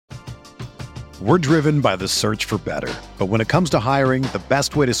We're driven by the search for better. But when it comes to hiring, the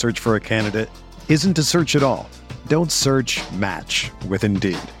best way to search for a candidate isn't to search at all. Don't search, match with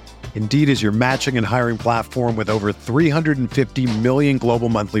Indeed. Indeed is your matching and hiring platform with over 350 million global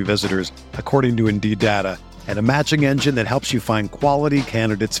monthly visitors, according to Indeed data, and a matching engine that helps you find quality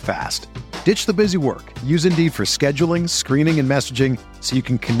candidates fast. Ditch the busy work. Use Indeed for scheduling, screening, and messaging so you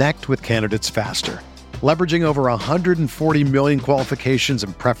can connect with candidates faster. Leveraging over 140 million qualifications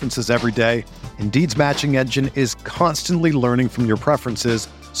and preferences every day, Indeed's matching engine is constantly learning from your preferences,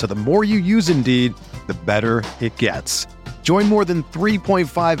 so the more you use Indeed, the better it gets. Join more than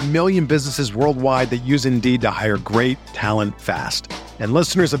 3.5 million businesses worldwide that use Indeed to hire great talent fast. And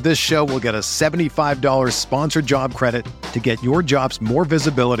listeners of this show will get a $75 sponsored job credit to get your jobs more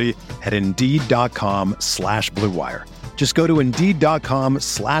visibility at Indeed.com/Blue Wire. Just go to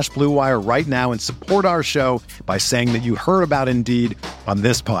Indeed.com/Blue Wire right now and support our show by saying that you heard about Indeed on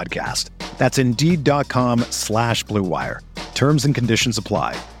this podcast. That's Indeed.com/Blue Wire. Terms and conditions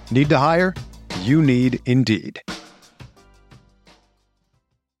apply. Need to hire? You need Indeed.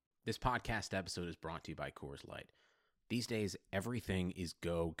 This podcast episode is brought to you by Coors Light. These days, everything is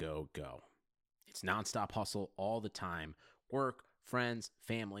go, go, go. It's nonstop hustle all the time. Work, friends,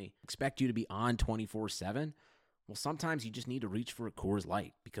 family, expect you to be on 24/7. Well, sometimes you just need to reach for a Coors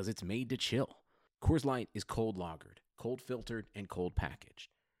Light because it's made to chill. Coors Light is cold lagered, cold filtered, and cold packaged.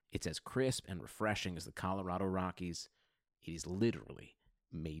 It's as crisp and refreshing as the Colorado Rockies. It is literally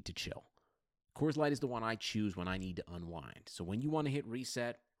made to chill. Coors Light is the one I choose when I need to unwind. So when you want to hit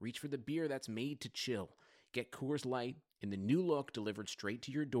reset, reach for the beer that's made to chill. Get Coors Light in the new look delivered straight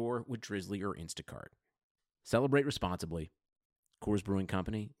to your door with Drizzly or Instacart. Celebrate responsibly. Coors Brewing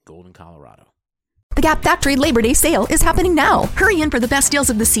Company, Golden, Colorado. The Gap Factory Labor Day sale is happening now. Hurry in for the best deals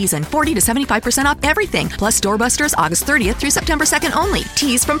of the season. 40 to 75% off everything. Plus doorbusters August 30th through September 2nd only.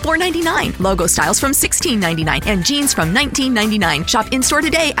 Tees from $4.99. Logo styles from $16.99. And jeans from $19.99. Shop in-store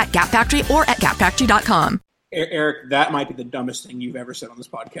today at Gap Factory or at gapfactory.com. Eric, that might be the dumbest thing you've ever said on this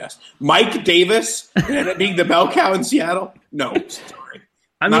podcast. Mike Davis being the bell cow in Seattle? No, sorry.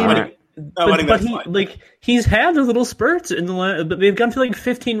 I mean, but he's had those little spurts in but they've gone to like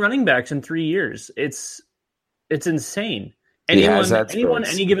 15 running backs in 3 years. It's insane. Anyone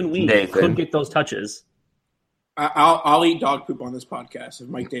any given week could get those touches. I'll eat dog poop on this podcast if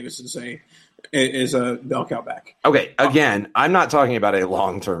Mike Davis is a bell cow back. Okay, again, I'm not talking about a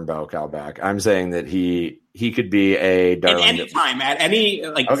long-term bell cow back. I'm saying that he could be a darling. At any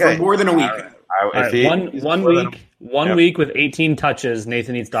time, for more than a week. One week with 18 touches,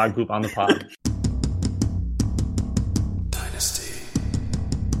 Nathan eats dog poop on the pod. Dynasty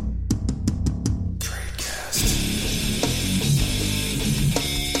Tradecast.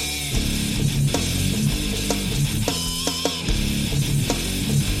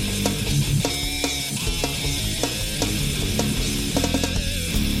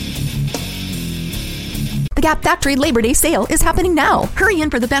 The Gap Factory Labor Day sale is happening now. Hurry in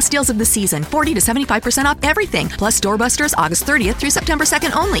for the best deals of the season. 40 to 75% off everything. Plus doorbusters August 30th through September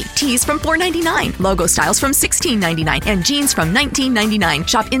 2nd only. Tees from $4.99. Logo styles from $16.99. And jeans from $19.99.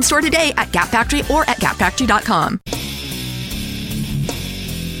 Shop in-store today at Gap Factory or at gapfactory.com.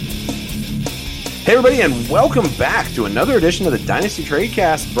 Hey everybody, and welcome back to another edition of the Dynasty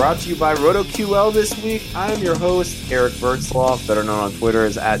Tradecast, brought to you by RotoQL this week. I'm your host, Eric Bertzloff, better known on Twitter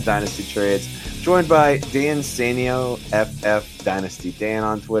as @DynastyTrades, joined by Dan Sanio, FF Dynasty Dan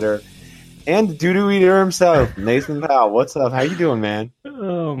on Twitter, and doo-doo eater himself, Nathan Powell. What's up? How you doing, man?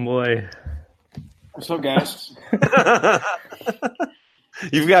 Oh, boy. What's up, guys?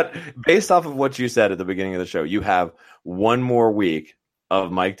 You've got, based off of what you said at the beginning of the show, you have one more week of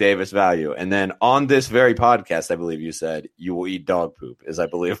Mike Davis value. And then on this very podcast, I believe you said you will eat dog poop, is I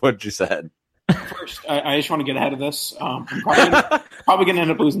believe what you said. First, I just want to get ahead of this. I'm probably going to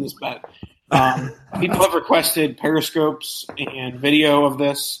end up losing this bet. People have requested periscopes and video of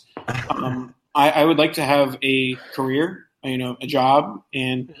this. I would like to have a career, a job,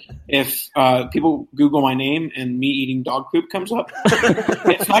 and if people Google my name and me eating dog poop comes up,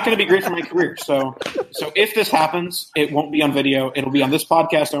 it's not going to be great for my career. So if this happens, it won't be on video. It'll be on this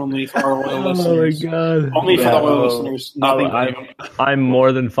podcast only for our loyal listeners. Oh my god! Only for the loyal listeners. Nothing. I'm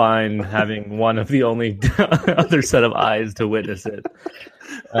more than fine having one of the only other set of eyes to witness it.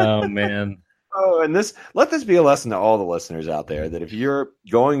 Oh man. Oh, and let this be a lesson to all the listeners out there that if you're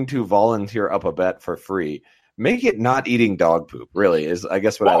going to volunteer up a bet for free, make it not eating dog poop, really, is I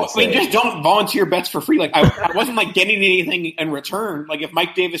guess what I would say. I mean, just don't volunteer bets for free. Like I wasn't getting anything in return. Like if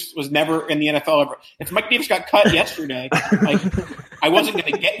Mike Davis was never in the NFL ever, if Mike Davis got cut yesterday, I wasn't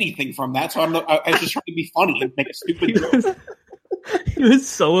going to get anything from that. So I was just trying to be funny and make a stupid joke. He was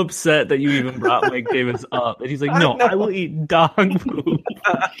so upset that you even brought Mike Davis up. And he's like, no, I will eat dog food.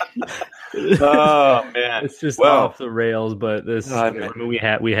 Oh, man. It's just off the rails, but this we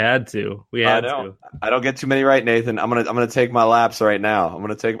had to. I don't get too many right, Nathan. I'm gonna take my laps right now.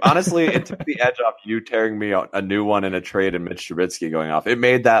 Honestly, it took the edge off you tearing me a new one in a trade and Mitch Trubisky going off. It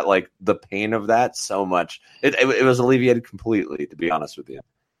made that, like, the pain of that so much. It was alleviated completely, to be honest with you.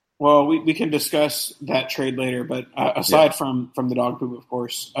 Well, we can discuss that trade later, but aside from the dog poop, of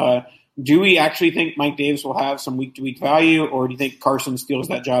course, do we actually think Mike Davis will have some week-to-week value, or do you think Carson steals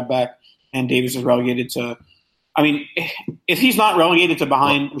that job back and Davis is relegated to – I mean, if he's not relegated to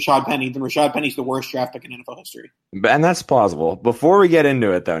behind Rashad Penny, then Rashad Penny's the worst draft pick in NFL history. And that's plausible. Before we get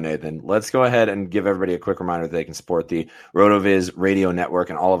into it, though, Nathan, let's go ahead and give everybody a quick reminder that they can support the RotoViz radio network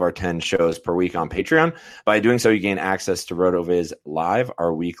and all of our 10 shows per week on Patreon. By doing so, you gain access to RotoViz Live,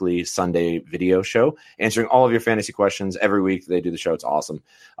 our weekly Sunday video show, answering all of your fantasy questions every week. They do the show. It's awesome.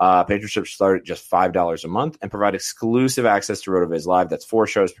 Patronships start at just $5 a month and provide exclusive access to RotoViz Live. That's 4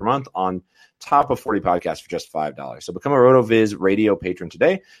 shows per month on top of 40 podcasts for just $5. So become a RotoViz radio patron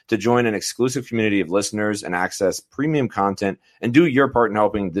today to join an exclusive community of listeners and access premium content and do your part in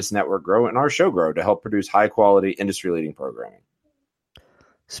helping this network grow and our show grow to help produce high-quality, industry-leading programming.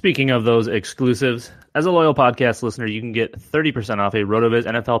 Speaking of those exclusives, as a loyal podcast listener, you can get 30% off a RotoViz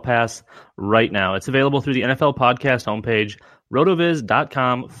NFL Pass right now. It's available through the NFL Podcast homepage,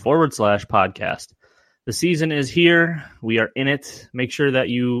 rotoviz.com/podcast. The season is here. We are in it. Make sure that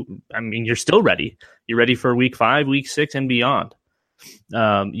you're still ready. You're ready for week 5, week 6, and beyond.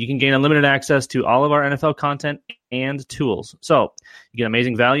 You can gain unlimited access to all of our NFL content and tools. So you get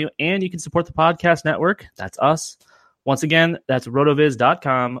amazing value, and you can support the podcast network. That's us. Once again, that's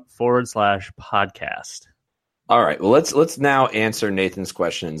rotoviz.com/podcast. All right. Well, let's now answer Nathan's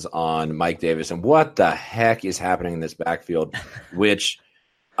questions on Mike Davis and what the heck is happening in this backfield, which,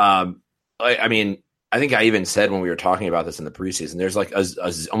 I think I even said when we were talking about this in the preseason, there's like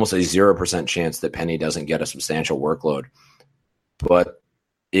almost a 0% chance that Penny doesn't get a substantial workload. But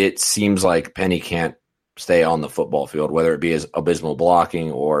it seems like Penny can't stay on the football field, whether it be as abysmal blocking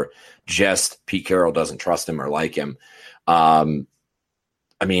or just Pete Carroll doesn't trust him or like him. I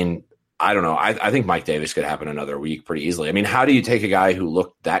don't know. I think Mike Davis could happen another week pretty easily. I mean, how do you take a guy who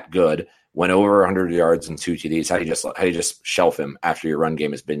looked that good, went over 100 yards and 2 TDs? How do you just shelf him after your run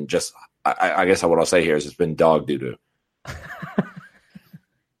game has been just – I guess what I'll say here is it's been dog doo-doo.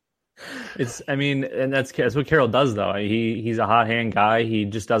 And that's what Carroll does, though. He's a hot hand guy. He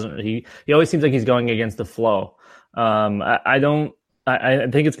just doesn't. He always seems like he's going against the flow. I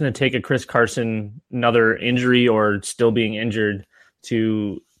think it's going to take a Chris Carson, another injury or still being injured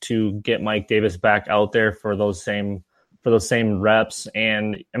to get Mike Davis back out there for those same reps.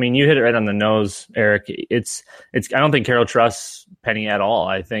 And I mean, you hit it right on the nose, Eric. It's I don't think Carroll trusts Penny at all.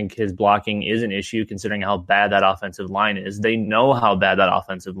 I think his blocking is an issue considering how bad that offensive line is. They know how bad that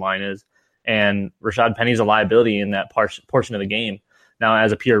offensive line is. And Rashad Penny's a liability in that portion of the game. Now,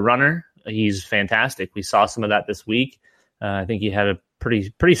 as a pure runner, he's fantastic. We saw some of that this week. I think he had a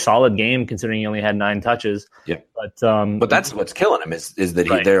pretty solid game considering he only had 9 touches. Yeah. But that's what's killing him is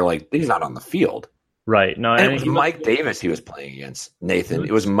that they're like, he's not on the field. Right. No, and it was Mike Davis he was playing against, Nathan.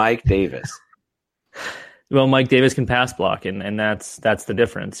 It was Mike Davis. Well, Mike Davis can pass block, and that's the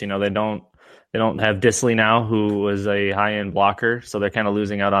difference. You know, they don't have Disley now, who was a high-end blocker, so they're kind of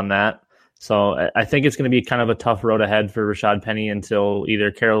losing out on that. So I think it's going to be kind of a tough road ahead for Rashad Penny until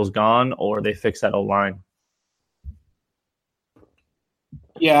either Carroll's gone or they fix that O-line.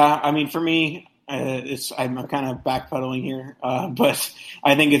 Yeah, I mean, for me, I'm kind of backpedaling here, but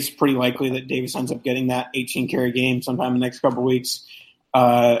I think it's pretty likely that Davis ends up getting that 18-carry game sometime in the next couple of weeks,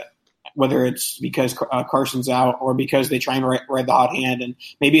 whether it's because Carson's out or because they try and ride the hot hand. And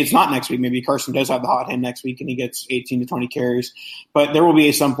maybe it's not next week. Maybe Carson does have the hot hand next week and he gets 18 to 20 carries. But there will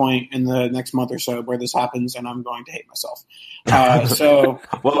be some point in the next month or so where this happens, and I'm going to hate myself.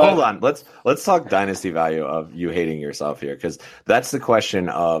 Hold on. Let's talk dynasty value of you hating yourself here, because that's the question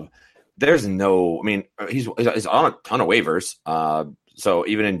of – there's no, I mean, he's on a ton of waivers. So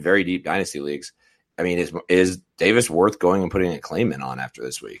even in very deep dynasty leagues, I mean, is Davis worth going and putting a claim in on after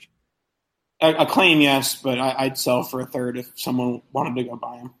this week? A claim, yes, but I'd sell for a third if someone wanted to go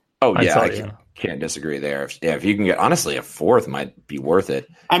buy him. Oh, yeah, I can't disagree there. If you can get, honestly, a fourth might be worth it.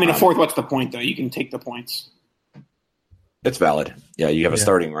 I mean, a fourth, what's the point, though? You can take the points. It's valid. Yeah, you have a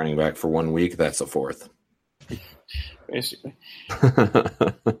starting running back for 1 week. That's a fourth. Basically.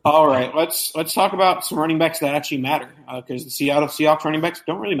 All right, let's talk about some running backs that actually matter, because the Seattle Seahawks running backs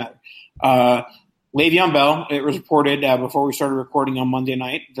don't really matter. Le'Veon Bell, it was reported before we started recording on Monday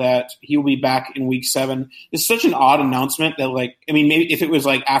night that he will be back in week 7. It's such an odd announcement that, maybe if it was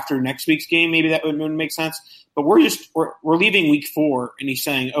after next week's game, maybe that would make sense. But we're leaving week 4, and he's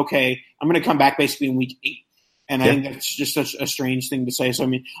saying, okay, I'm going to come back basically in week 8. And I think that's just such a strange thing to say. So,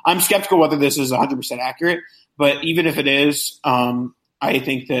 I'm skeptical whether this is 100% accurate. But even if it is, I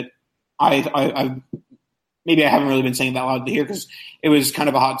think that maybe I haven't really been saying that loud to hear because it was kind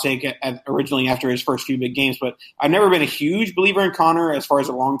of a hot take originally after his first few big games. But I've never been a huge believer in Connor as far as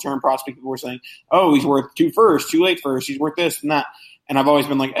a long-term prospect. People were saying, oh, he's worth 2 firsts, 2 late firsts, he's worth this and that. And I've always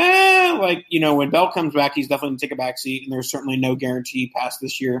been when Bell comes back, he's definitely going to take a back seat. And there's certainly no guarantee past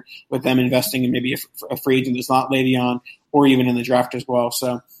this year with them investing in maybe a free agent that's not Le'Veon or even in the draft as well.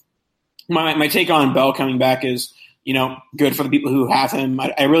 So my take on Bell coming back is, good for the people who have him.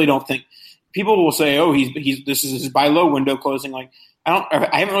 I really don't think people will say, oh, this is his buy low window closing. I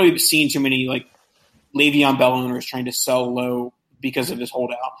haven't really seen too many Le'Veon Bell owners trying to sell low because of his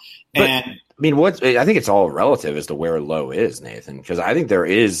holdout. And I think it's all relative as to where low is, Nathan, because I think there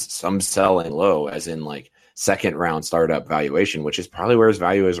is some selling low as in second round startup valuation, which is probably where his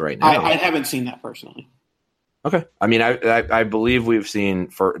value is right now. I haven't seen that personally. Okay. I believe we've seen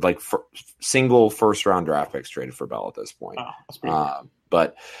for single first round draft picks traded for Bell at this point. Oh, that's pretty good.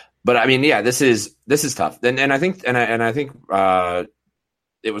 But this is tough. And I think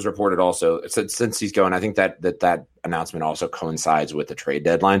it was reported also since he's going, I think that announcement also coincides with the trade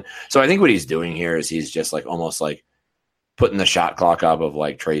deadline. So I think what he's doing here is he's just almost putting the shot clock up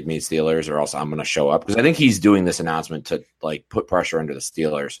of trade me Steelers or else I'm going to show up. Because I think he's doing this announcement to put pressure under the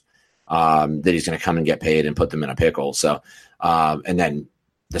Steelers that he's going to come and get paid and put them in a pickle. So, and then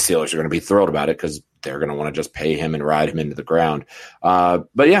the Steelers are going to be thrilled about it because they're going to want to just pay him and ride him into the ground.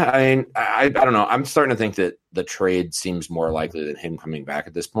 But yeah, I don't know. I'm starting to think that the trade seems more likely than him coming back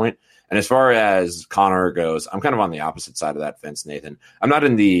at this point. And as far as Connor goes, I'm kind of on the opposite side of that fence, Nathan. I'm not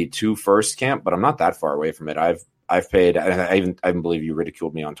in the 2 first camp, but I'm not that far away from it. I've paid. I even believe you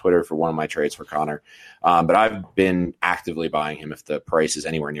ridiculed me on Twitter for one of my trades for Connor, but I've been actively buying him if the price is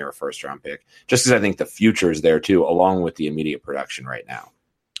anywhere near a first round pick, just because I think the future is there too, along with the immediate production right now.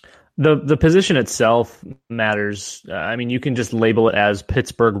 The position itself matters. You can just label it as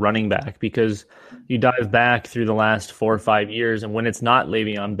Pittsburgh running back because you dive back through the last 4 or 5 years, and when it's not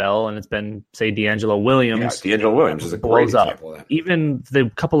Le'Veon Bell and it's been, say, D'Angelo Williams. Yeah, D'Angelo Williams is a great example of that. Even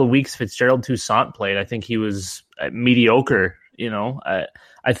the couple of weeks Fitzgerald Toussaint played, I think he was mediocre.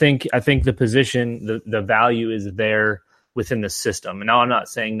 I think the position, the value is there within the system. And now I'm not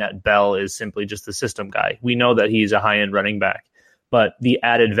saying that Bell is simply just the system guy. We know that he's a high-end running back, but the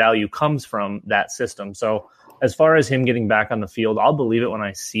added value comes from that system. So as far as him getting back on the field, I'll believe it when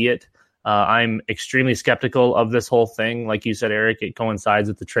I see it. I'm extremely skeptical of this whole thing. Like you said, Eric, it coincides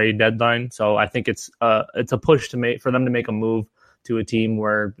with the trade deadline. So I think it's a push for them to make a move to a team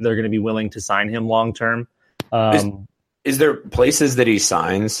where they're going to be willing to sign him long-term. Is there places that he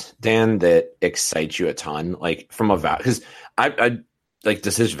signs, Dan, that excite you a ton? From a value? Because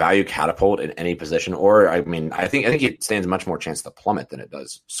does his value catapult in any position? Or, I think it stands much more chance to plummet than it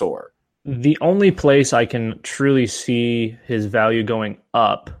does soar. The only place I can truly see his value going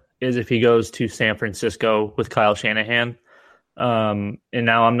up is if he goes to San Francisco with Kyle Shanahan. And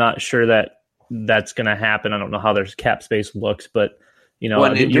now I'm not sure that that's going to happen. I don't know how their cap space looks, but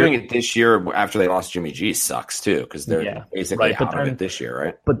doing it this year after they lost Jimmy G sucks too, because they're basically out of it this year,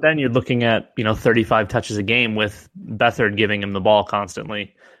 right? But then you're looking at 35 touches a game with Beathard giving him the ball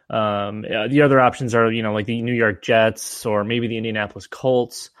constantly. The other options are like the New York Jets or maybe the Indianapolis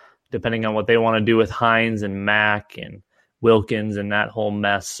Colts, depending on what they want to do with Hines and Mack and Wilkins and that whole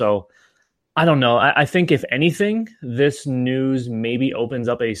mess. So I don't know. I think if anything, this news maybe opens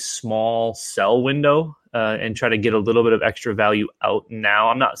up a small sell window and try to get a little bit of extra value out now.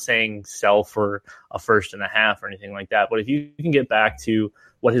 I'm not saying sell for a first and a half or anything like that, but if you can get back to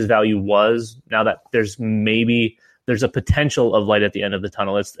what his value was, now that there's a potential of light at the end of the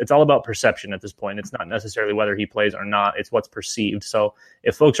tunnel. It's all about perception at this point. It's not necessarily whether he plays or not. It's what's perceived. So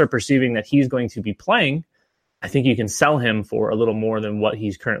if folks are perceiving that he's going to be playing, I think you can sell him for a little more than what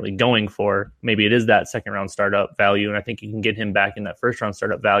he's currently going for. Maybe it is that second round startup value, and I think you can get him back in that first round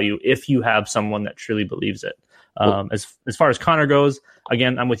startup value if you have someone that truly believes it. As far as Connor goes,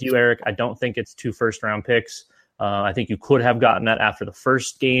 again, I'm with you, Eric. I don't think it's 2 first round picks. I think you could have gotten that after the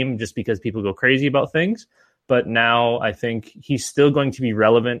first game just because people go crazy about things. But now I think he's still going to be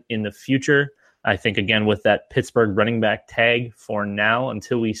relevant in the future. I think, again, with that Pittsburgh running back tag for now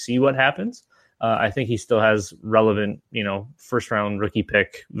until we see what happens. I think he still has relevant, first round rookie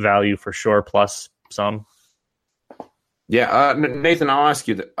pick value for sure, plus some. Yeah, Nathan, I'll ask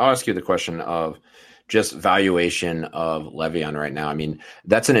you the question of just valuation of Le'Veon right now. I mean,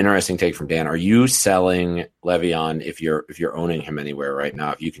 that's an interesting take from Dan. Are you selling Le'Veon if you're owning him anywhere right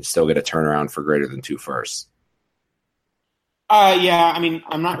now? If you can still get a turnaround for greater than 2 firsts? Yeah. I mean,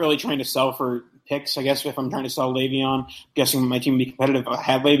 I'm not really trying to sell for picks. I guess if I'm trying to sell Le'Veon, I'm guessing my team would be competitive. I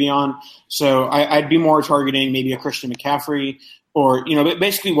have Le'Veon, so I'd be more targeting maybe a Christian McCaffrey. Or,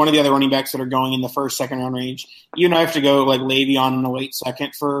 basically one of the other running backs that are going in the first, second round range. You and I have to go like Le'Veon in the late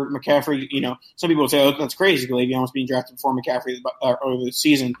second for McCaffrey. Some people would say, oh, that's crazy. Le'Veon was being drafted before McCaffrey over the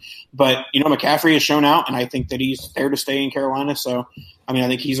season. But, McCaffrey has shown out, and I think that he's there to stay in Carolina. So, I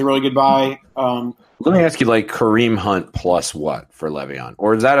think he's a really good buy. Let me ask you, like, Kareem Hunt plus what for Le'Veon?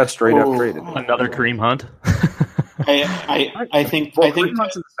 Or is that a straight-up trade? Another Kareem Hunt? I think Kareem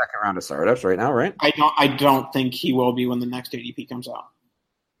Hunt's in the second round of startups right now, right? I don't think he will be when the next ADP comes out.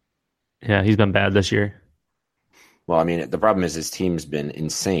 Yeah, he's been bad this year. Well, the problem is his team's been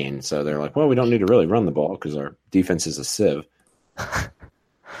insane, so they're like, well, we don't need to really run the ball because our defense is a sieve.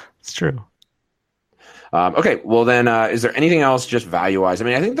 It's true. Okay, well then, is there anything else just value-wise?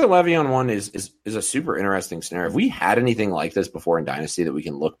 I think the Le'Veon one is a super interesting scenario. If we had anything like this before in Dynasty that we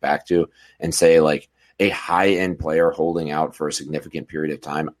can look back to and say, like, a high-end player holding out for a significant period of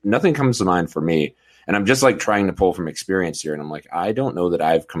time, nothing comes to mind for me. And I'm just like trying to pull from experience here. And I'm like, I don't know that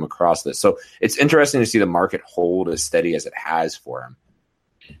I've come across this. So it's interesting to see the market hold as steady as it has for him.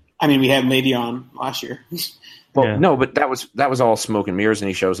 We had Le'Veon last year. Well, yeah. No, but that was all smoke and mirrors, and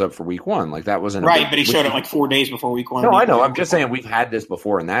he shows up for week 1. Like that wasn't right. But he showed up like 4 days before week 1. No, I know. I'm just saying we've had this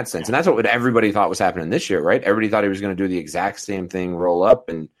before in that sense. And that's what everybody thought was happening this year, right? Everybody thought he was going to do the exact same thing, roll up,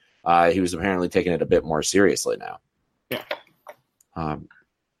 and he was apparently taking it a bit more seriously now. Yeah. All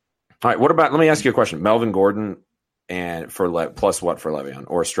right. What about? Let me ask you a question. Melvin Gordon and plus what for Le'Veon,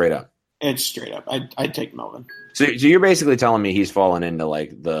 or straight up? It's straight up. I'd take Melvin. So you're basically telling me he's fallen into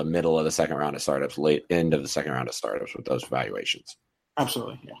like the middle of the second round of startups, late end of the second round of startups with those valuations.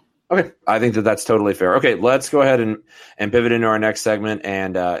 Absolutely. Yeah. Okay. I think that's totally fair. Okay. Let's go ahead and pivot into our next segment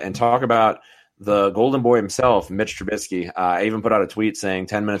and talk about the golden boy himself, Mitch Trubisky. I even put out a tweet saying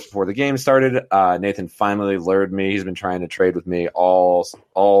 10 minutes before the game started, Nathan finally lured me. He's been trying to trade with me all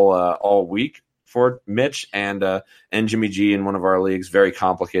week for Mitch and Jimmy G in one of our leagues, very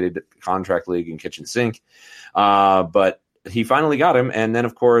complicated contract league in Kitchen Sink. But he finally got him. And then,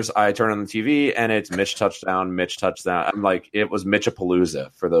 of course, I turn on the TV and it's Mitch touchdown. I'm like, it was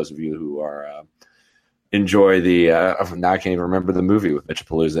Mitchapalooza for those of you who are enjoy the now I can't even remember the movie with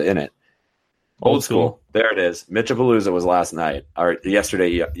Mitchapalooza in it. Old school. There it is. Mitchapalooza was last night or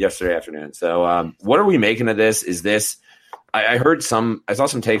yesterday afternoon. So what are we making of this? Is this I saw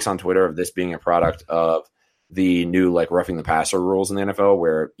some takes on Twitter of this being a product of the new like roughing the passer rules in the NFL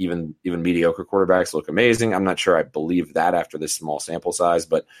where even mediocre quarterbacks look amazing. I'm not sure I believe that after this small sample size,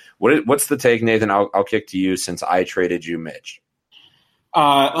 but what's the take, Nathan? I'll kick to you since I traded you Mitch.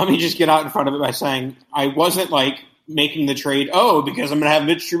 Let me just get out in front of it by saying I wasn't like making the trade, because I'm going to have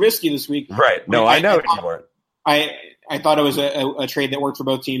Mitch Trubisky this week. Right. No, I know you weren't. I thought it was a trade that worked for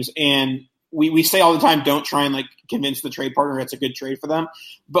both teams. And we say all the time, don't try and like convince the trade partner it's a good trade for them.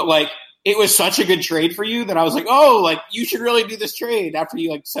 But like, it was such a good trade for you that I was like, you should really do this trade after you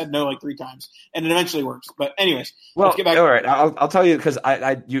like said no like 3 times, and it eventually works. But anyways, let's get back. All right, I'll tell you because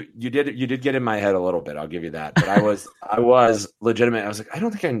you did get in my head a little bit. I'll give you that. But I was legitimate. I was like, I don't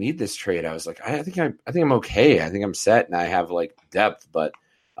think I need this trade. I was like, I think I'm okay. I think I'm set, and I have like depth. But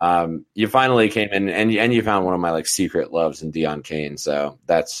you finally came in and you found one of my like secret loves in Deion Kane. So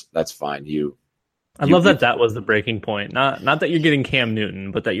that's fine. I love that was the breaking point. Not that you're getting Cam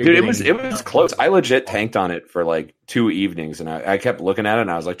Newton, but that you're getting... It was close. I legit tanked on it for like 2 evenings, and I kept looking at it, and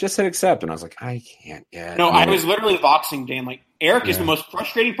I was like, just hit accept. And I was like, I can't yet. No, I was literally boxing Dan. Like, Eric is the most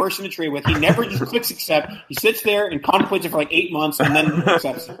frustrating person to trade with. He never just clicks accept. He sits there and contemplates it for like 8 months, and then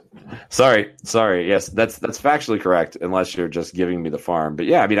accepts it. Sorry. Yes, that's factually correct, unless you're just giving me the farm. But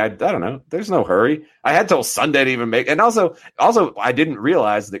yeah, I don't know. There's no hurry. I had till Sunday to even make, and also I didn't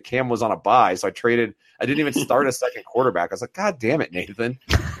realize that Cam was on a bye, so I traded. I didn't even start a second quarterback. I was like, God damn it, Nathan.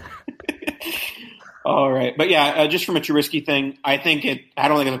 All right. But yeah, just from a Trubisky thing, I don't think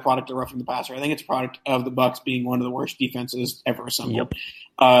it's a product of roughing the passer. I think it's a product of the Bucs being one of the worst defenses ever assembled.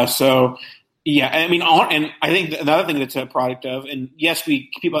 Yep. So yeah, and I think another thing that's a product of, and yes, I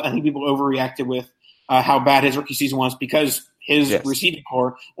think people overreacted with how bad his rookie season was because his receiving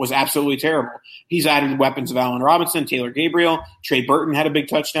core was absolutely terrible. He's added weapons of Allen Robinson, Taylor Gabriel, Trey Burton had a big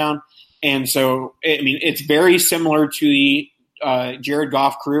touchdown. And so, it's very similar to the Jared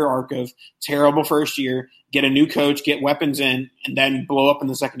Goff career arc of terrible first year, get a new coach, get weapons in, and then blow up in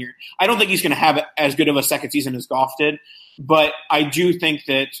the second year. I don't think he's going to have as good of a second season as Goff did, but I do think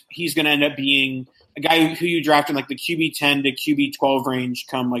that he's going to end up being a guy who you draft in like the QB 10 to QB 12 range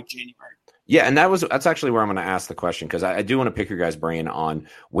come like January. Yeah, and that's actually where I'm going to ask the question, because I do want to pick your guys' brain on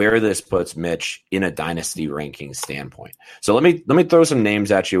where this puts Mitch in a dynasty ranking standpoint. So let me throw some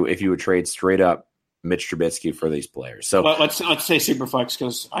names at you if you would trade straight up Mitch Trubisky for these players. So let's say Superflex,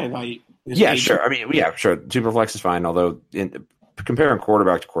 because I value. Yeah, sure. I mean, yeah, sure. Superflex is fine. Although comparing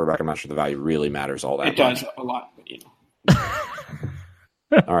quarterback to quarterback, I'm not sure the value really matters all that much. It does a lot, but you know.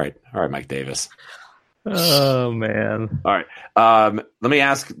 All right, Mike Davis. Oh man! All right, let me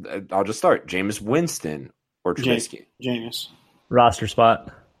ask. I'll just start. Jameis Winston or Trubisky? Jameis. Roster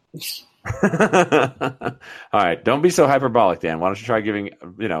spot. All right, don't be so hyperbolic, Dan. Why don't you try giving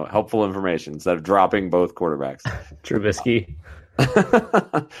helpful information instead of dropping both quarterbacks? Trubisky.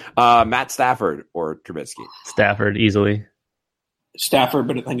 Matt Stafford or Trubisky? Stafford easily. Stafford,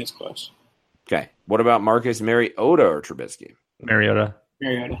 but I think it's close. Okay. What about Marcus Mariota or Trubisky? Mariota.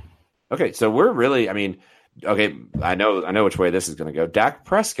 Okay, so we're really, okay, I know which way this is going to go. Dak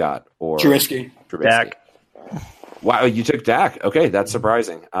Prescott or Trubisky. Dak. Wow, you took Dak. Okay, that's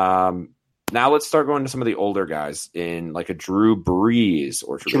surprising. Now let's start going to some of the older guys in like a Drew Brees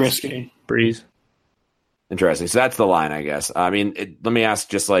or Trubisky. Brees. Interesting. So that's the line, I guess. Let me ask,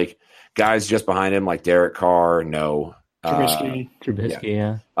 just like guys just behind him, like Derek Carr, no. Trubisky,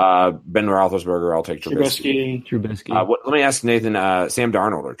 yeah. Ben Roethlisberger, I'll take Trubisky. Let me ask Nathan, Sam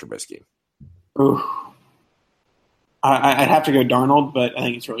Darnold or Trubisky? Ooh. I'd have to go Darnold, but I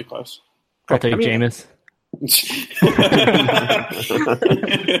think it's really close. I'll take Jameis.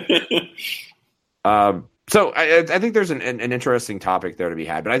 So I think there's an interesting topic there to be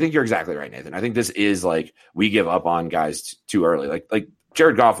had, but I think you're exactly right, Nathan. I think this is like we give up on guys too early. Like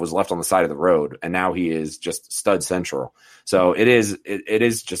Jared Goff was left on the side of the road, and now he is just stud central. So it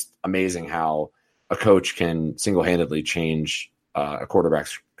is just amazing how a coach can single-handedly change a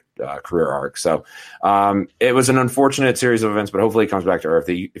quarterback's career arc. So it was an unfortunate series of events, but hopefully he comes back to earth.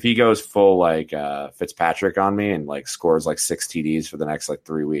 If he goes full like Fitzpatrick on me and like scores like 6 TDs for the next like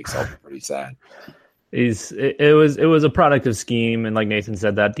 3 weeks, I'll be pretty sad. It was a product of scheme, and like Nathan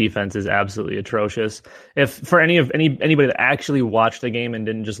said, that defense is absolutely atrocious. If for anybody that actually watched the game and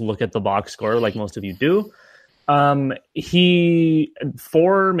didn't just look at the box score like most of you do, 4,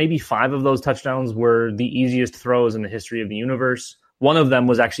 maybe 5 of those touchdowns were the easiest throws in the history of the universe. One of them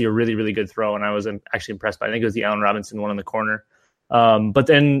was actually a really, really good throw, and I was actually impressed by it. I think it was the Allen Robinson one in the corner. But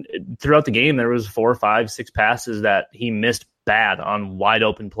then throughout the game, there was 4, 5, 6 passes that he missed bad on wide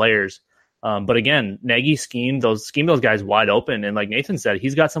open players. But again, Nagy schemed those guys wide open, and like Nathan said,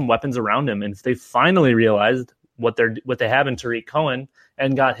 he's got some weapons around him. And if they finally realized what they have in Tariq Cohen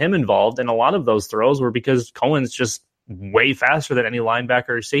and got him involved, and a lot of those throws were because Cohen's just way faster than any linebacker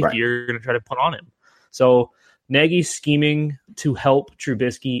or safety you're going to try to put on him. So Nagy scheming to help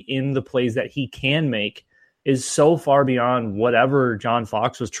Trubisky in the plays that he can make is so far beyond whatever John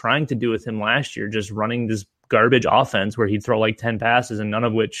Fox was trying to do with him last year, just running this garbage offense where he'd throw like 10 passes and none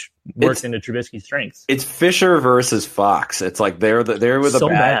of which worked into Trubisky's strengths. It's Fisher versus Fox. It's like they're with so a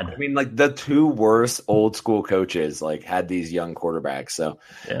bad. bad. I mean, like the 2 worst old school coaches like had these young quarterbacks. So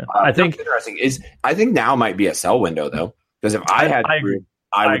yeah, I think interesting is I think now might be a sell window though, because if I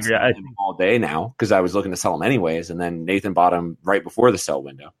would sell him all day now because I was looking to sell him anyways, and then Nathan bought him right before the sell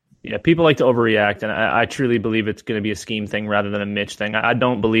window. Yeah, people like to overreact, and I truly believe it's going to be a scheme thing rather than a Mitch thing. I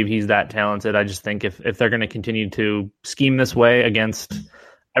don't believe he's that talented. I just think if they're going to continue to scheme this way against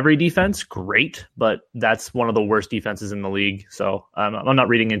every defense, great, but that's one of the worst defenses in the league. So I'm not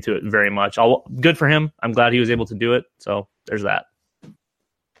reading into it very much. Good for him. I'm glad he was able to do it. So there's that.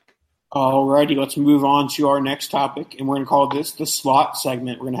 All righty, let's move on to our next topic, and we're going to call this the slot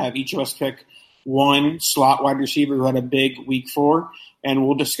segment. We're going to have each of us pick one slot wide receiver who had a big week 4, and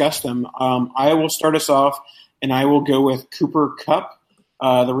we'll discuss them. I will start us off, and I will go with Cooper Kupp,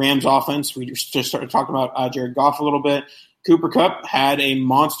 the Rams offense. We just started talking about Jared Goff a little bit. Cooper Kupp had a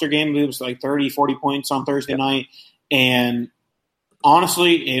monster game. It was like 30, 40 points on Thursday night, and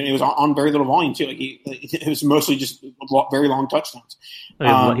honestly, it was on very little volume too. Like it was mostly just very long touchdowns. He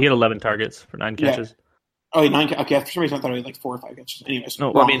had 11 targets for 9 catches. Yeah. Oh, 9. Okay, for some reason I thought it was like 4 or 5 catches. Anyways,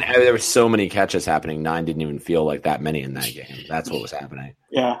 no. Well, I mean, there were so many catches happening. 9 didn't even feel like that many in that game. That's what was happening.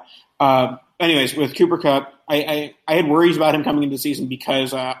 Yeah. Anyways, with Cooper Kupp, I had worries about him coming into the season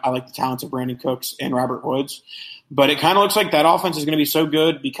because I like the talents of Brandon Cooks and Robert Woods. But it kind of looks like that offense is going to be so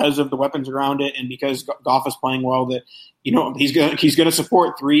good because of the weapons around it and because Goff is playing well that he's going to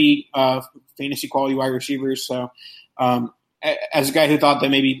support 3 fantasy quality wide receivers. So as a guy who thought that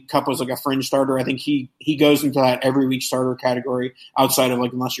maybe Kupp was like a fringe starter, I think he goes into that every week starter category outside of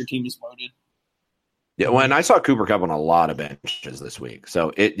like unless your team is loaded. Yeah, when I saw Cooper Kupp on a lot of benches this week,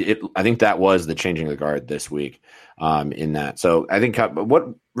 so I think that was the changing of the guard this week in that. So I think Kupp.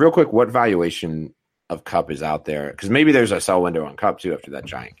 What valuation of Kupp is out there? Because maybe there's a sell window on Kupp too after that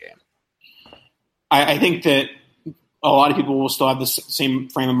Giant game. I think that a lot of people will still have the same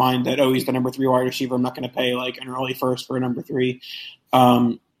frame of mind that, he's the number 3 wide receiver. I'm not going to pay like an early first for a number 3.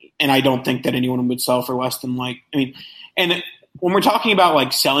 And I don't think that anyone would sell for less than and when we're talking about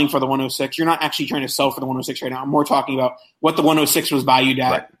like selling for the 106, you're not actually trying to sell for the 106 right now. I'm more talking about what the 106 was valued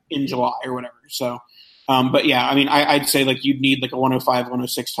at in July or whatever. So, but yeah, I'd say like you'd need like a 105,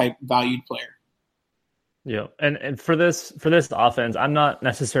 106 type valued player. Yeah. And for this offense, I'm not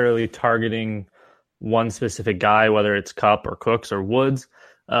necessarily targeting one specific guy, whether it's Kupp or Cooks or Woods.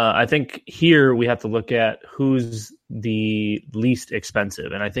 I think here we have to look at who's the least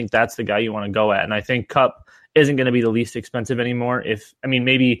expensive. And I think that's the guy you want to go at. And I think Kupp isn't going to be the least expensive anymore.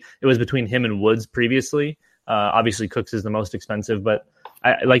 Maybe it was between him and Woods previously. Obviously Cooks is the most expensive, but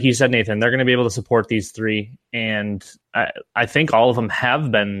like you said, Nathan, they're going to be able to support these 3. And I think all of them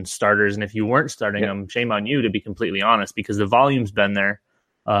have been starters. And if you weren't starting them, shame on you, to be completely honest, because the volume's been there.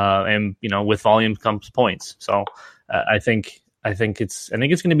 And with volume comes points. So I think it's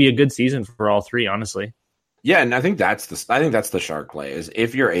going to be a good season for all 3, honestly. Yeah, and I think that's the shark play is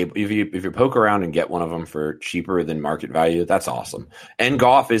if you poke around and get one of them for cheaper than market value, that's awesome. And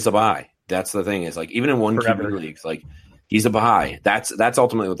Goff is a buy. That's the thing is like even in one QB leagues, like he's a buy. That's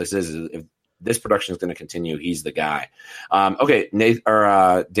ultimately what this is. If this production is going to continue, he's the guy. Okay, Nate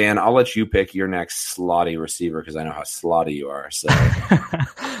or Dan, I'll let you pick your next slotty receiver because I know how slotty you are. So,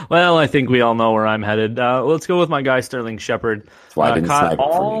 well, I think we all know where I'm headed. Let's go with my guy Sterling Shepard. That's why I didn't snipe it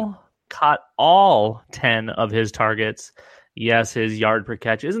for you. Caught all 10 of his targets. Yes, his yard per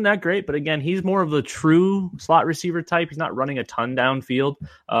catch isn't that great, but again, he's more of the true slot receiver type. He's not running a ton downfield.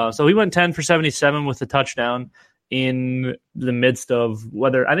 So he went 10 for 77 with the touchdown in the midst of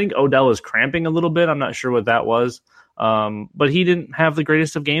whether I think Odell was cramping a little bit. I'm not sure what that was. But he didn't have the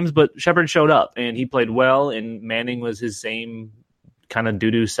greatest of games, but Shepard showed up and he played well, and Manning was his same kind of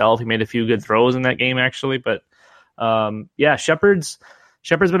doo-doo self. He made a few good throws in that game, actually. But Shepard's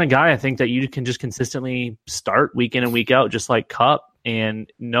been a guy I think that you can just consistently start week in and week out, just like Kupp.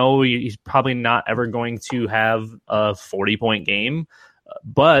 And no, he's probably not ever going to have a 40-point game,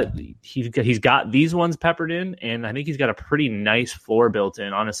 but he's got these ones peppered in, and I think he's got a pretty nice floor built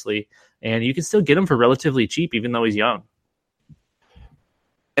in, honestly. And you can still get him for relatively cheap, even though he's young.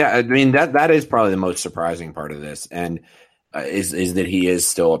 Yeah, that is probably the most surprising part of this, and is that he is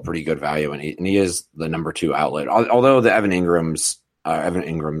still a pretty good value, and he is the number 2 outlet. Although the Evan Ingram, I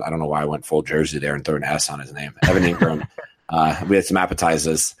don't know why I went full jersey there and threw an S on his name. Evan Ingram, we had some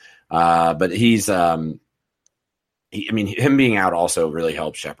appetizers, but he's him being out also really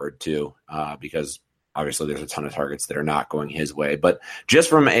helps Shepard too, because obviously there's a ton of targets that are not going his way. But just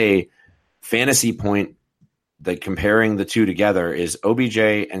from a fantasy point, comparing the two together is OBJ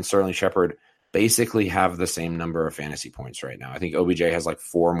and Sterling Shepard basically have the same number of fantasy points right now. I think OBJ has like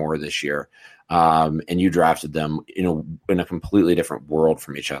 4 more this year. And you drafted them in a completely different world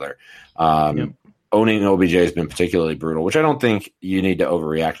from each other. Owning OBJ has been particularly brutal, which I don't think you need to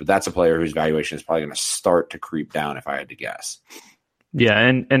overreact, but that's a player whose valuation is probably going to start to creep down if I had to guess. Yeah.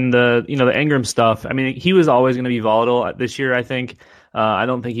 And the Ingram stuff, he was always going to be volatile this year. I think, I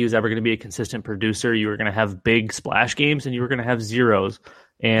don't think he was ever going to be a consistent producer. You were going to have big splash games and you were going to have zeros.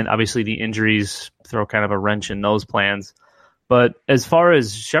 And obviously the injuries throw kind of a wrench in those plans. But as far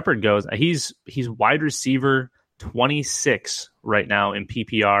as Shepard goes, he's wide receiver 26 right now in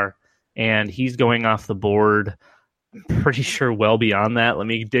PPR, and he's going off the board, I'm pretty sure well beyond that. Let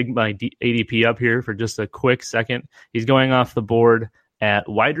me dig my ADP up here for just a quick second. He's going off the board at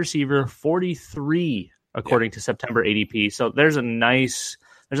wide receiver 43, according to September ADP. So there's a nice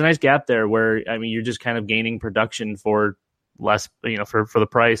gap there where, you're just kind of gaining production for less, for the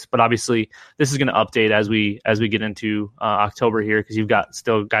price. But obviously this is going to update as we get into October here, because you've got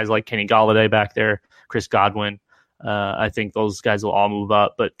still guys like Kenny Golladay back there, Chris Godwin. I think those guys will all move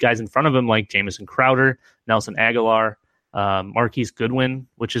up, but guys in front of him like Jamison Crowder, Nelson Aguilar, Marquise Goodwin,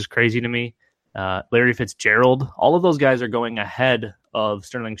 which is crazy to me, Larry Fitzgerald, all of those guys are going ahead of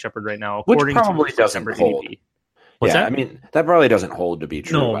Sterling Shepard right now, according which probably to doesn't hold. ADP. What's that? That probably doesn't hold to be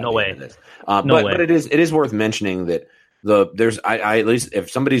true. No way. But it is worth mentioning that I at least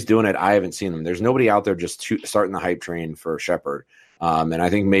if somebody's doing it, I haven't seen them. There's nobody out there just starting the hype train for Shepard. And I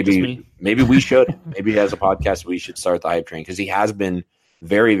think maybe we should, maybe as a podcast, we should start the hype train because he has been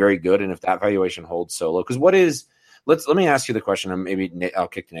very, very good. And if that valuation holds so low, because let me ask you the question, and maybe I'll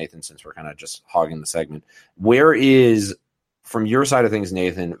kick to Nathan since we're kind of just hogging the segment. Where is, from your side of things,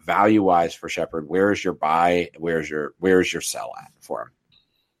 Nathan, value wise for Shepard? Where is your buy? Where's your sell at for him?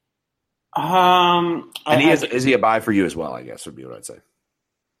 Is he a buy for you as well? I guess would be what I'd say.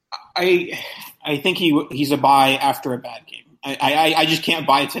 I think he's a buy after a bad game. I just can't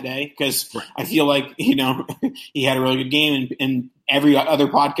buy today because I feel like, he had a really good game and every other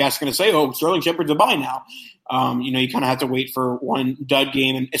podcast is going to say, oh, Sterling Shepard's a buy now. You kind of have to wait for one dud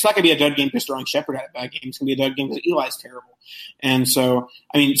game. And it's not going to be a dud game because Sterling Shepard had a bad game. It's going to be a dud game because Eli's terrible. And so,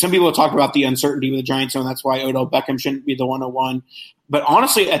 some people have talked about the uncertainty with the Giants, and that's why Odell Beckham shouldn't be the 101. But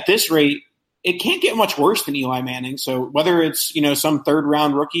honestly, at this rate, it can't get much worse than Eli Manning. So whether it's, some third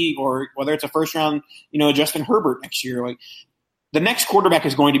round rookie or whether it's a first round, Justin Herbert next year, like the next quarterback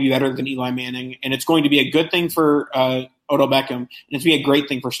is going to be better than Eli Manning. And it's going to be a good thing for Odell Beckham. And it's going to be a great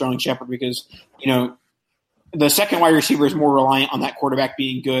thing for Sterling Shepard because, the second wide receiver is more reliant on that quarterback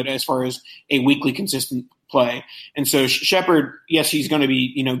being good as far as a weekly consistent play. And so Shepard, yes, he's going to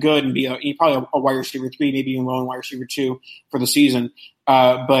be, good and be probably a wide receiver 3, maybe even low in wide receiver 2 for the season.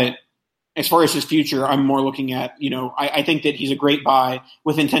 But as far as his future, I'm more looking at, I think that he's a great buy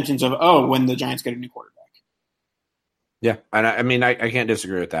with intentions of, when the Giants get a new quarterback. Yeah, and I can't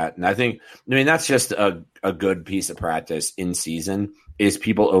disagree with that. And I think, that's just a good piece of practice in season is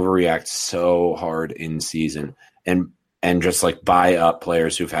people overreact so hard in season and just like buy up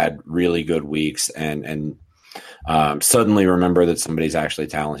players who've had really good weeks and suddenly remember that somebody's actually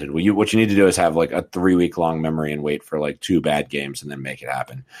talented. What you need to do is have like a 3-week long memory and wait for like 2 bad games and then make it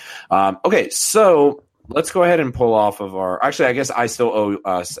happen. Okay, so let's go ahead and pull off of our. Actually, I guess I still owe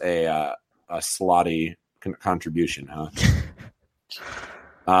us a slotty contribution, huh?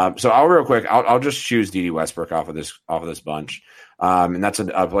 So I'll real quick. I'll just choose D.D. Westbrook off of this bunch. And that's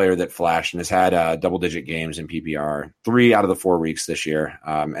a player that flashed and has had double-digit games in PPR 3 out of the 4 weeks this year,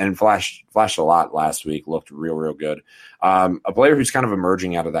 and flashed a lot last week. Looked real good. A player who's kind of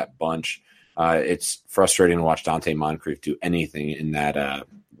emerging out of that bunch. It's frustrating to watch Dante Moncrief do anything in that.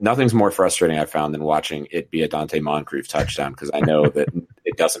 Nothing's more frustrating I've found than watching it be a Dante Moncrief touchdown because I know that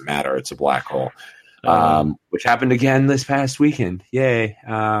it doesn't matter. It's a black hole, which happened again this past weekend. Yay.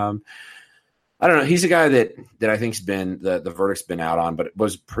 I don't know. He's a guy that I think's been the verdict's been out on, but it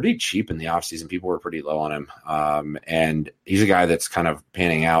was pretty cheap in the offseason. People were pretty low on him. And he's a guy that's kind of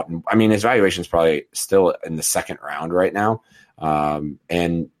panning out. And his valuation is probably still in the second round right now.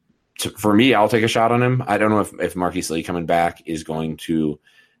 For me, I'll take a shot on him. I don't know if Marquise Lee coming back is going to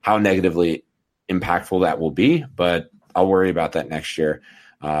how negatively impactful that will be, but I'll worry about that next year.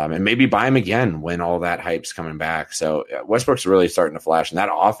 And maybe buy him again when all that hype's coming back. So Westbrook's really starting to flash, and that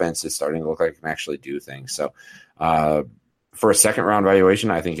offense is starting to look like it can actually do things. So for a second round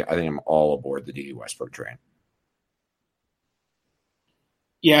valuation, I think I'm all aboard the D.D. Westbrook train.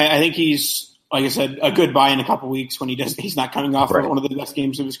 Yeah, I think he's, like I said, a good buy in a couple weeks when he's not coming off of one of the best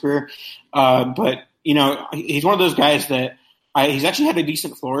games of his career. But he's one of those guys that he's actually had a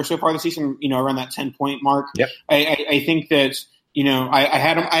decent floor so far this season. Around that 10-point mark. Yep. I think that. I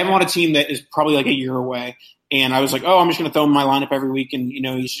had him. I'm on a team that is probably like a year away, and I was like, I'm just going to throw him in my lineup every week, and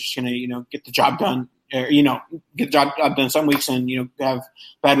he's just going to get the job done, or, get the job done some weeks, and have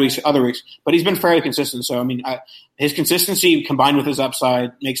bad weeks other weeks. But he's been fairly consistent. So his consistency combined with his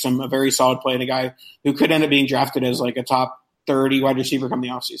upside makes him a very solid play, and a guy who could end up being drafted as like a top 30 wide receiver come the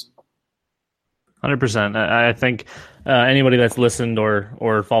offseason. 100%. I think anybody that's listened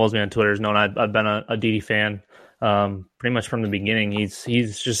or follows me on Twitter has known I've been a DD fan. Pretty much from the beginning. He's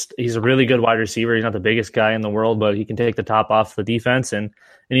a really good wide receiver. He's not the biggest guy in the world, but he can take the top off the defense and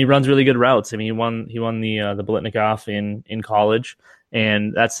he runs really good routes. He won the Biletnikoff in college,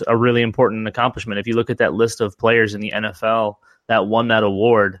 and that's a really important accomplishment. If you look at that list of players in the NFL that won that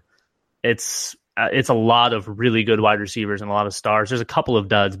award, it's a lot of really good wide receivers and a lot of stars. There's a couple of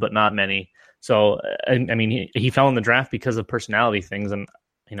duds, but not many. So he fell in the draft because of personality things, and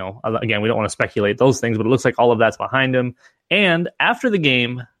again, we don't want to speculate those things, but it looks like all of that's behind him. And after the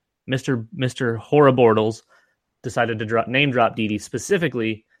game, Mr. Horribortles decided to name drop D.D.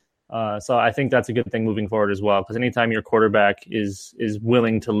 specifically. So I think that's a good thing moving forward as well, because anytime your quarterback is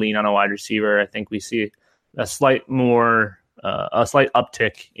willing to lean on a wide receiver, I think we see a slight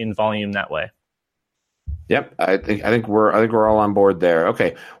uptick in volume that way. Yep, I think we're all on board there.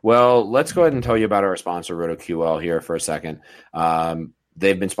 Okay, well, let's go ahead and tell you about our sponsor, RotoQL, here for a second.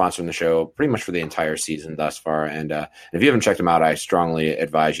 They've been sponsoring the show pretty much for the entire season thus far. And if you haven't checked them out, I strongly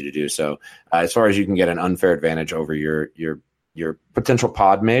advise you to do so. As far as you can get an unfair advantage over your your potential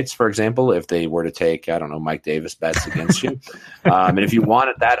pod mates, for example, if they were to take, I don't know, Mike Davis bets against you. And if you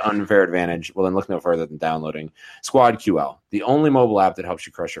wanted that unfair advantage, well, then look no further than downloading Squad QL, the only mobile app that helps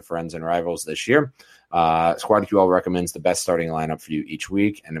you crush your friends and rivals this year. Squad QL recommends the best starting lineup for you each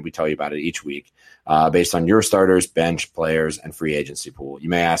week, and we tell you about it each week based on your starters, bench, players, and free agency pool. You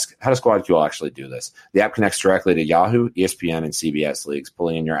may ask, how does Squad QL actually do this? The app connects directly to Yahoo, ESPN, and CBS leagues,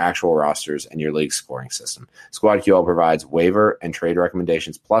 pulling in your actual rosters and your league scoring system. Squad QL provides waiver and trade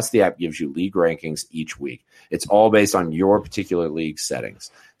recommendations, plus the app gives you league rankings each week. It's all based on your particular league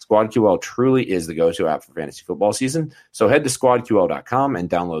settings. Squad QL truly is the go-to app for fantasy football season, so head to squadql.com and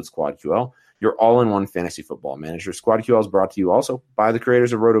download Squad QL. Your all-in-one fantasy football manager. Squad QL is brought to you also by the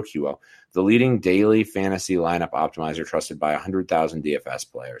creators of RotoQL, the leading daily fantasy lineup optimizer trusted by 100,000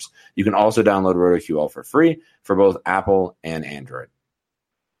 DFS players. You can also download RotoQL for free for both Apple and Android.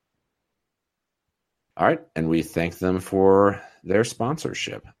 All right, and we thank them for their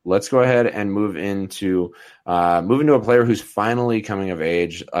sponsorship. Let's go ahead and move into a player who's finally coming of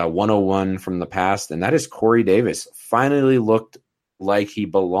age, 101 from the past, and that is Corey Davis. Finally looked like he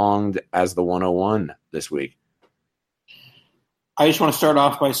belonged as the 101 this week. I just want to start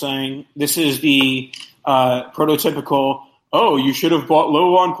off by saying this is the prototypical, you should have bought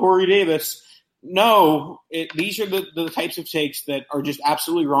low on Corey Davis. No, these are the types of takes that are just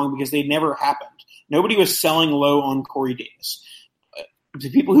absolutely wrong because they never happened. Nobody was selling low on Corey Davis. The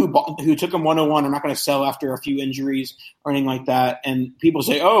people who took him 101 are not going to sell after a few injuries or anything like that. And people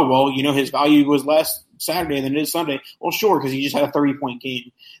say, his value was less Saturday than it is Sunday. Well, sure, because he just had a 30-point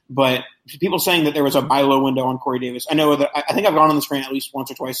game. But people saying that there was a buy low window on Corey Davis, I know that I think I've gone on this rant at least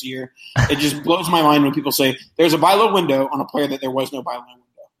once or twice a year. It just blows my mind when people say there's a buy low window on a player that there was no buy low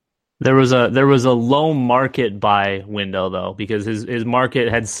window. There was a low market buy window though, because his market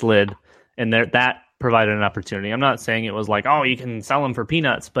had slid, and that provided an opportunity. I'm not saying it was like, you can sell him for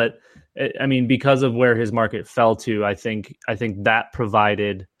peanuts, but I mean, because of where his market fell to, I think that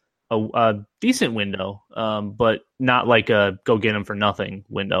provided a decent window, but not like a go get him for nothing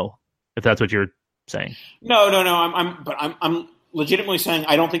window, if that's what you're saying. No. I'm legitimately saying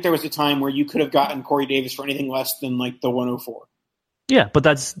I don't think there was a time where you could have gotten Corey Davis for anything less than like the 104. Yeah, but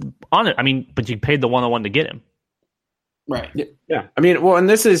that's on it. I mean, but you paid the 101 to get him. Right. Yeah. I mean, well, and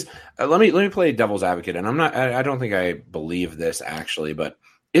this is let me play devil's advocate, and I don't think I believe this actually, but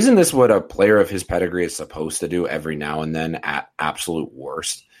isn't this what a player of his pedigree is supposed to do every now and then at absolute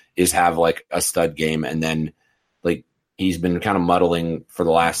worst? Is have like a stud game, and then like he's been kind of muddling for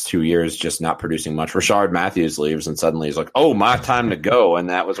the last 2 years, just not producing much. Rashard Matthews leaves, and suddenly he's like, my time to go, and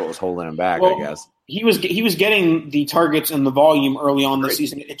that was what was holding him back, I guess. He was getting the targets and the volume early on this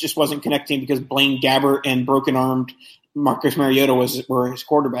season. It just wasn't connecting because Blaine Gabbert and broken-armed Marcus Mariota were his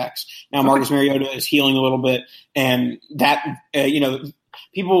quarterbacks. Now Marcus Mariota is healing a little bit, and that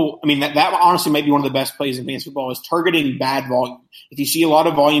people. I mean that honestly might be one of the best plays in fantasy football is targeting bad volume. If you see a lot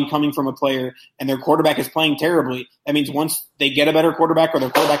of volume coming from a player and their quarterback is playing terribly, that means once they get a better quarterback or their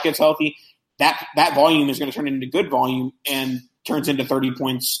quarterback gets healthy, that volume is going to turn into good volume and turns into 30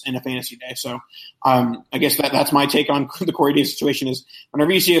 points in a fantasy day. So I guess that's my take on the Corey Davis situation is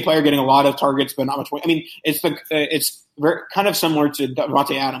whenever you see a player getting a lot of targets but not much – I mean, it's very, kind of similar to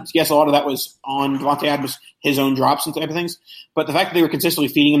Davante Adams. Yes, a lot of that was on Davante Adams, his own drops and type of things. But the fact that they were consistently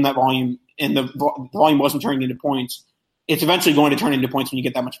feeding him that volume and the volume wasn't turning into points, it's eventually going to turn into points when you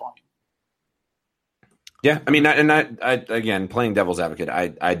get that much volume. Yeah, I mean, I again, playing devil's advocate,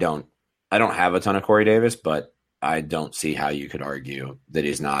 I don't have a ton of Corey Davis, but I don't see how you could argue that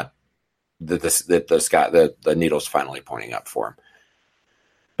he's not that the needle's finally pointing up for him.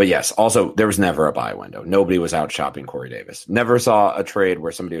 But yes, also there was never a buy window. Nobody was out shopping Corey Davis. Never saw a trade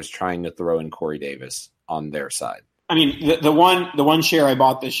where somebody was trying to throw in Corey Davis on their side. I mean, the one share I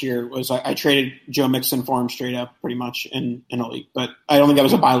bought this year was I traded Joe Mixon for him straight up, pretty much in a league. But I don't think that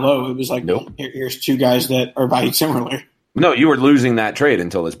was a buy low. It was like, nope. Here's two guys that are valued similarly. No, you were losing that trade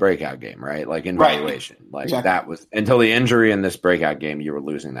until this breakout game, right? Like in valuation, like exactly. That was until the injury in this breakout game. You were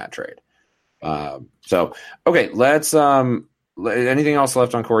losing that trade. So okay, let's. Anything else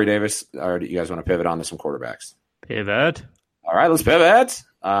left on Corey Davis, or do you guys want to pivot on to some quarterbacks? Pivot. All right, let's pivot.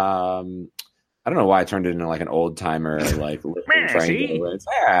 I don't know why I turned it into like an old timer, like pivot.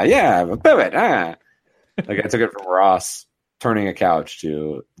 Like I took it from Ross turning a couch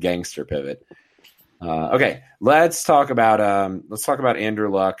to gangster pivot. Okay, let's talk about Andrew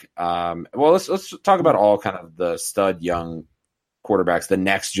Luck. Let's talk about all kind of the stud young quarterbacks, the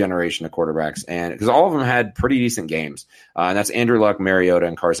next generation of quarterbacks, and because all of them had pretty decent games, and that's Andrew Luck, Mariota,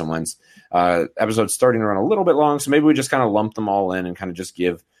 and Carson Wentz. Episode's starting to run a little bit long, so maybe we just kind of lump them all in and kind of just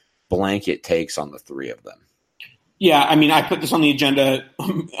give blanket takes on the three of them. Yeah, I mean, I put this on the agenda.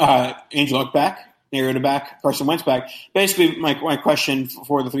 Andrew Luck back, Mariota back, Carson Wentz back. Basically, my question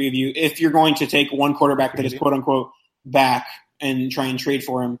for the three of you, if you're going to take one quarterback that is quote-unquote back and try and trade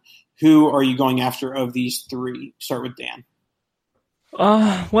for him, who are you going after of these three? Start with Dan.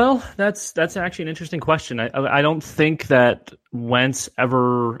 Well, that's actually an interesting question. I don't think that Wentz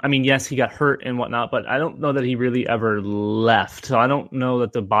ever. I mean, yes, he got hurt and whatnot, but I don't know that he really ever left. So I don't know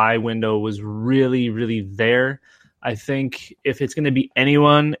that the buy window was really, really there. I think if it's going to be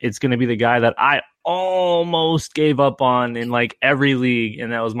anyone, it's going to be the guy that I almost gave up on in like every league,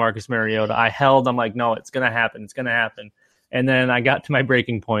 and that was Marcus Mariota. I'm like, no, it's going to happen. It's going to happen. And then I got to my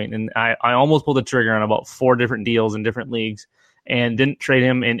breaking point, and I almost pulled the trigger on about 4 different deals in different leagues and didn't trade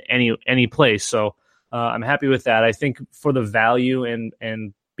him in any place. So I'm happy with that. I think for the value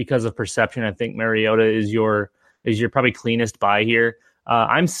and because of perception, I think Mariota is your probably cleanest buy here.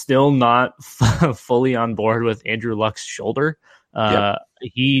 I'm still not fully on board with Andrew Luck's shoulder.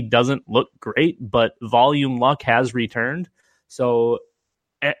 He doesn't look great, but volume Luck has returned. So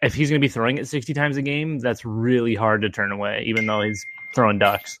if he's going to be throwing it 60 times a game, that's really hard to turn away, even though he's throwing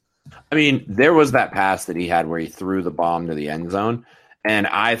ducks. I mean, there was that pass that he had where he threw the bomb to the end zone, and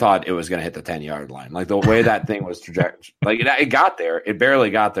I thought it was going to hit the 10-yard line. Like the way that thing was trajectory, like it got there. It barely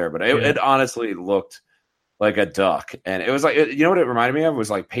got there, but it honestly looked like a duck. And it was like, you know what it reminded me of? It was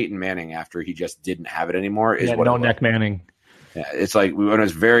like Peyton Manning after he just didn't have it anymore. Neck Manning. Yeah, it's like when it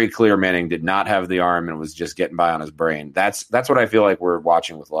was very clear Manning did not have the arm and was just getting by on his brain. That's what I feel like we're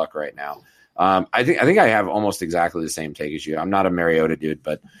watching with Luck right now. I think I have almost exactly the same take as you. I'm not a Mariota dude,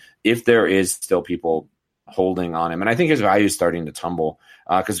 but if there is still people holding on him, and I think his value is starting to tumble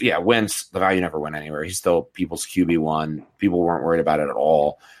because Wentz, the value never went anywhere. He's still people's QB1. People weren't worried about it at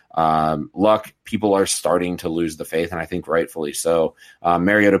all. Luck, people are starting to lose the faith, and I think rightfully so.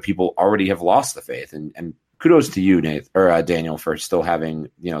 Mariota, people already have lost the faith, and kudos to you, Daniel, for still having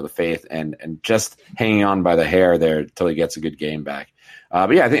the faith and just hanging on by the hair there till he gets a good game back.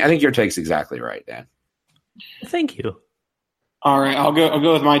 But yeah, I think your take's exactly right, Dan. Thank you. All right, I'll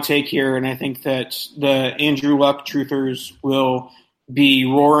go with my take here, and I think that the Andrew Luck truthers will be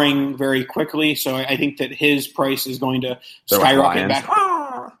roaring very quickly. So I think that his price is going to skyrocket back.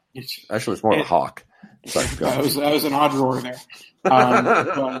 Actually, it's more of a hawk. Sorry, that was an odd roar there.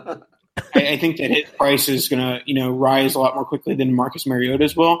 But I think that his price is going to rise a lot more quickly than Marcus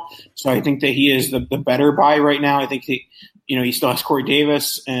Mariota's will. So I think that he is the better buy right now. I think he still has Corey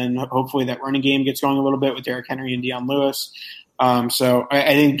Davis, and hopefully that running game gets going a little bit with Derrick Henry and Deion Lewis. So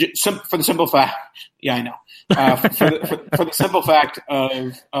I think for the simple fact, I know. For the simple fact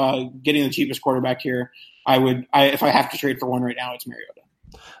of getting the cheapest quarterback here, if I have to trade for one right now, it's Mariota.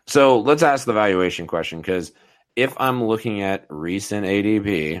 So let's ask the valuation question, because if I'm looking at recent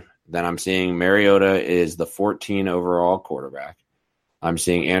ADP, then I'm seeing Mariota is the 14 overall quarterback. I'm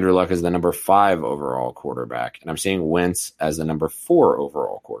seeing Andrew Luck as the number 5 overall quarterback, and I'm seeing Wentz as the number 4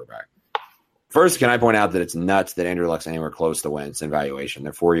 overall quarterback. First, can I point out that it's nuts that Andrew Luck's anywhere close to Wentz in valuation?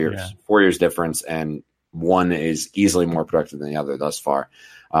 They're 4 years, 4 years difference, and one is easily more productive than the other thus far.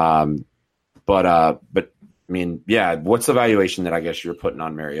 But I mean, what's the valuation that I guess you're putting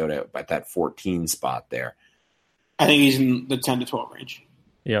on Mariota at that 14 spot there? I think he's in the 10 to 12 range.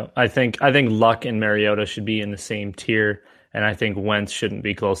 Yeah, I think Luck and Mariota should be in the same tier, and I think Wentz shouldn't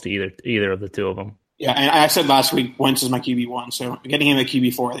be close to either of the two of them. Yeah, and I said last week Wentz is my QB1, so getting him at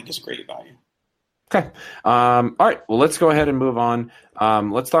QB4 I think is a great value. Okay. All right. Well, let's go ahead and move on.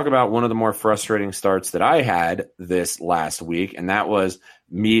 Let's talk about one of the more frustrating starts that I had this last week, and that was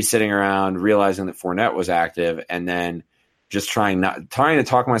me sitting around realizing that Fournette was active and then just trying to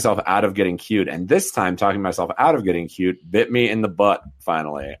talk myself out of getting cute. And this time, talking myself out of getting cute bit me in the butt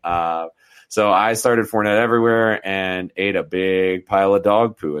finally. So I started Fournette everywhere and ate a big pile of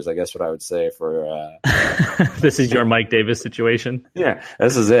dog poo, is I guess what I would say for this is your Mike Davis situation. Yeah,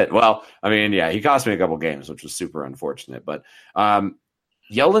 this is it. Well, I mean, he cost me a couple games, which was super unfortunate. But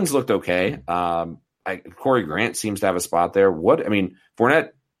Yeldon's looked okay. Corey Grant seems to have a spot there. Fournette,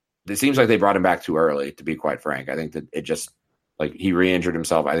 it seems like they brought him back too early, to be quite frank. I think that it just, he re-injured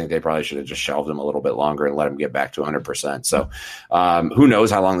himself. I think they probably should have just shelved him a little bit longer and let him get back to 100%. So who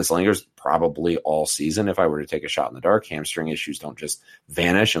knows how long this lingers? Probably all season. If I were to take a shot in the dark, hamstring issues don't just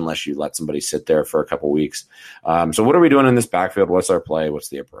vanish unless you let somebody sit there for a couple weeks. So what are we doing in this backfield? What's our play? What's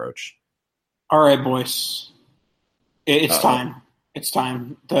the approach? All right, boys. It's time. It's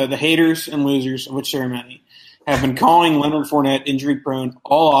time. The haters and losers, of which there are many, have been calling Leonard Fournette injury-prone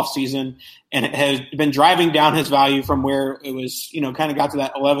all offseason, and it has been driving down his value from where it was, kind of got to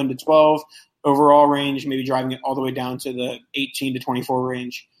that 11 to 12 overall range, maybe driving it all the way down to the 18 to 24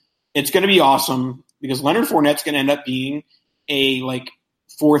 range. It's going to be awesome. because Leonard Fournette's going to end up being a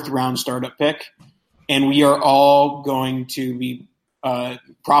fourth round startup pick, and we are all going to be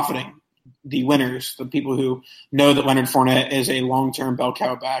profiting. The winners, the people who know that Leonard Fournette is a long-term bell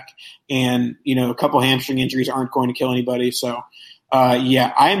cow back, and a couple hamstring injuries aren't going to kill anybody. So, I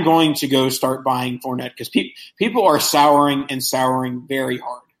am going to go start buying Fournette because people are souring very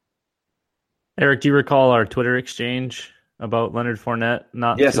hard. Eric, do you recall our Twitter exchange about Leonard Fournette?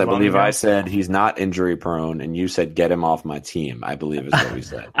 Yes, I believe I said he's not injury prone, and you said get him off my team. I believe is what we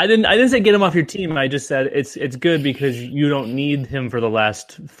said. I didn't say get him off your team. I just said it's good because you don't need him for the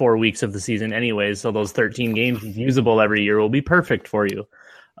last 4 weeks of the season anyways. So those 13 games usable every year will be perfect for you.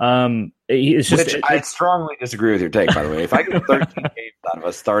 I strongly disagree with your take, by the way. If I get 13 games out of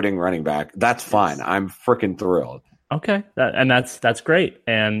a starting running back, that's fine. I'm freaking thrilled. Okay, that's great.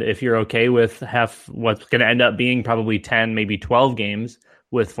 And if you're okay with what's going to end up being probably 10, maybe 12 games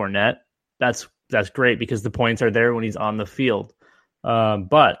with Fournette, that's great because the points are there when he's on the field.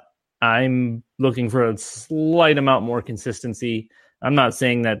 But I'm looking for a slight amount more consistency. I'm not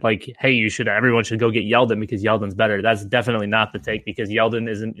saying that hey, everyone should go get Yeldon because Yeldon's better. That's definitely not the take because Yeldon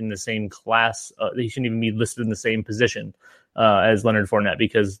isn't in the same class. He shouldn't even be listed in the same position as Leonard Fournette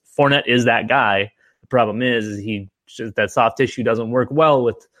because Fournette is that guy. The problem is that soft tissue doesn't work well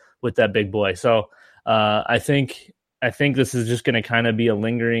with that big boy. So I think this is just going to kind of be a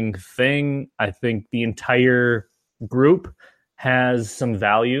lingering thing. I think the entire group has some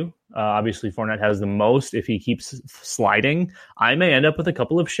value. Obviously, Fournette has the most. If he keeps sliding, I may end up with a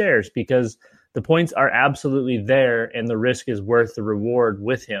couple of shares because the points are absolutely there and the risk is worth the reward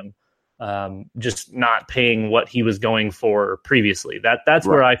with him. Just not paying what he was going for previously. That's right.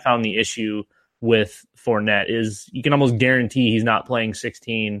 Where I found the issue with Fournette is you can almost guarantee he's not playing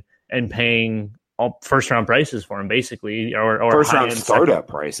 16 and paying all first round prices for him, basically, or first round startup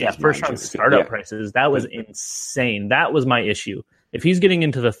prices. Yeah, first round startup prices. That was insane. That was my issue. If he's getting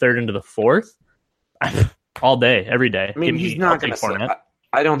into the third, into the fourth, all day, every day. I mean, he's not going to slip.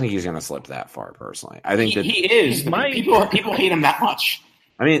 I don't think he's going to slip that far, personally. I think he is. People hate him that much.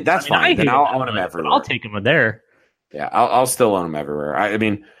 I mean, that's fine. Then I'll own him everywhere. I'll take him there. Yeah, I'll still own him everywhere. I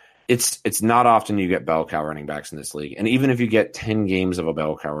mean, it's not often you get bell cow running backs in this league. And even if you get 10 games of a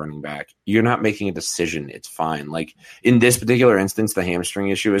bell cow running back, you're not making a decision. It's fine. In this particular instance, the hamstring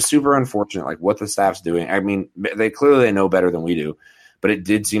issue is super unfortunate. What the staff's doing. I mean, they clearly know better than we do, but it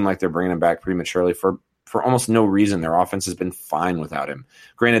did seem like they're bringing him back prematurely for almost no reason. Their offense has been fine without him.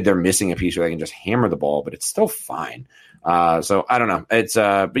 Granted, they're missing a piece where they can just hammer the ball, but it's still fine. So I don't know. It's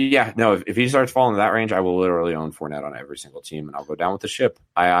but yeah, no. If he starts falling in that range, I will literally own Fournette on every single team, and I'll go down with the ship.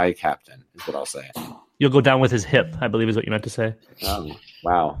 Aye, Captain is what I'll say. You'll go down with his hip, I believe, is what you meant to say.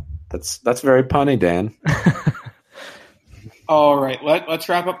 Wow, that's very punny, Dan. All right, let's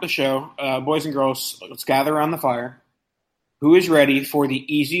wrap up the show, boys and girls. Let's gather around the fire. Who is ready for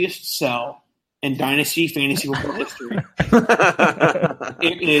the easiest sell in Dynasty Fantasy Football history?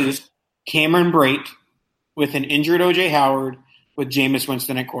 It is Cameron Brate with an injured O.J. Howard with Jameis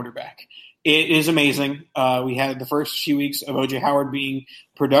Winston at quarterback. It is amazing. We had the first few weeks of O.J. Howard being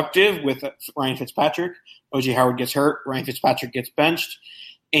productive with Ryan Fitzpatrick. O.J. Howard gets hurt. Ryan Fitzpatrick gets benched.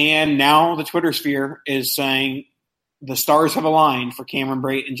 And now the Twitter sphere is saying the stars have aligned for Cameron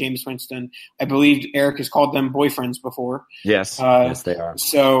Brate and Jameis Winston. I believe Eric has called them boyfriends before. Yes, yes, they are.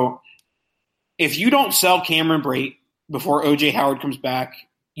 So if you don't sell Cameron Brate before O.J. Howard comes back,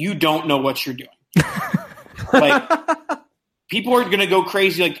 you don't know what you're doing. People are going to go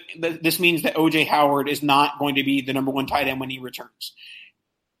crazy. This means that O.J. Howard is not going to be the number one tight end when he returns.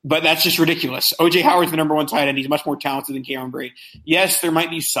 But that's just ridiculous. O.J. Howard's the number one tight end. He's much more talented than Cameron Brate. Yes, there might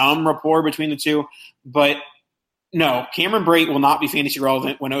be some rapport between the two, but no, Cameron Brate will not be fantasy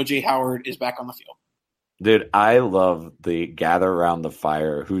relevant when O.J. Howard is back on the field. Dude, I love the gather around the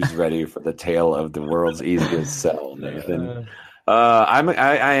fire. Who's ready for the tale of the world's easiest sell, Nathan? I'm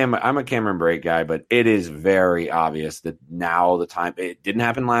a Cameron Brate guy, but it is very obvious that now the time, it didn't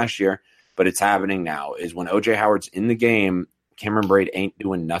happen last year, but it's happening now, is when O.J. Howard's in the game, Cameron Brate ain't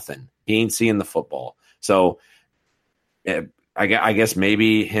doing nothing. He ain't seeing the football. So I guess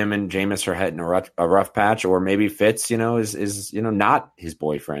maybe him and Jameis are heading a rough patch, or maybe Fitz, is not his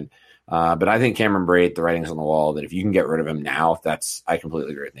boyfriend. But I think Cameron Brate, the writing's on the wall that if you can get rid of him now, I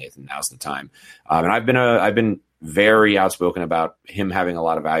completely agree with Nathan. Now's the time. And I've been very outspoken about him having a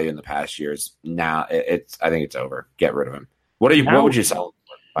lot of value in the past years. Now I think it's over. Get rid of him. What would you sell,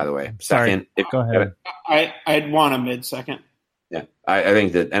 by the way? Second. Go ahead. I'd want a mid-second. Yeah, I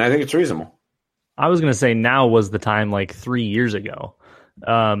think that, and I think it's reasonable. I was going to say now was the time 3 years ago.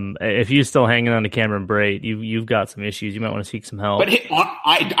 If you're still hanging on to Cameron Brate, you've got some issues. You might want to seek some help. But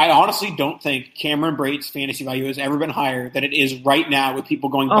I honestly don't think Cameron Brate's fantasy value has ever been higher than it is right now with people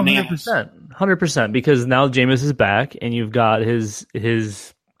going bananas. 100%, because now Jameis is back and you've got his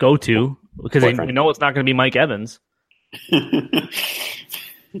go-to, because we know it's not going to be Mike Evans.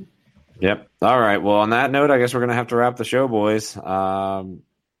 Yep. All right. Well, on that note, I guess we're going to have to wrap the show, boys.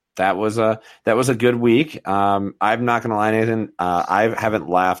 That was a good week. I'm not going to lie, Nathan. I haven't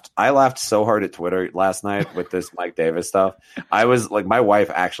laughed. I laughed so hard at Twitter last night with this Mike Davis stuff. I was like, my wife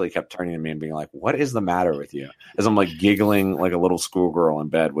actually kept turning to me and being like, "What is the matter with you?" As I'm like giggling like a little schoolgirl in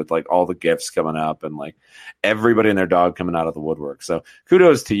bed with like all the gifts coming up and like everybody and their dog coming out of the woodwork. So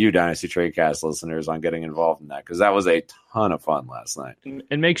kudos to you, Dynasty Tradecast listeners, on getting involved in that, because that was a ton of fun last night.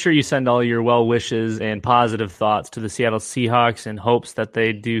 And make sure you send all your well wishes and positive thoughts to the Seattle Seahawks in hopes that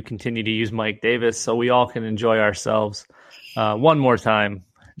they do continue to use Mike Davis so we all can enjoy ourselves one more time,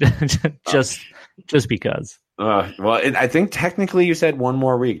 just because. I think technically you said one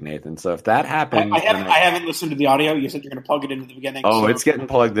more week, Nathan. So if that happens, I haven't listened to the audio. You said you're going to plug it into the beginning. Oh, so it's getting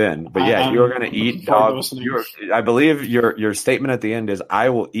plugged in. But yeah, you're going to eat dog. I believe your statement at the end is, "I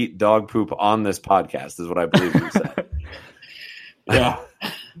will eat dog poop on this podcast," is what I believe you said. Yeah.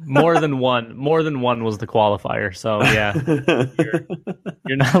 More than one was the qualifier. So yeah,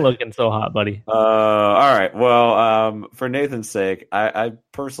 you're not looking so hot, buddy. All right. Well, for Nathan's sake, I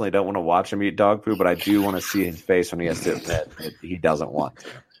personally don't want to watch him eat dog poo, but I do want to see his face when he has to admit that he doesn't want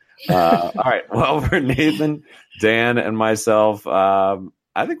to. All right. Well, for Nathan, Dan, and myself, I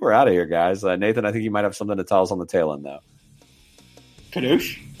think we're out of here, guys. Nathan, I think you might have something to tell us on the tail end, though.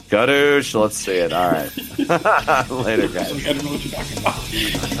 Kadoosh, let's see it. All right. Later, guys. I don't know what you're talking about.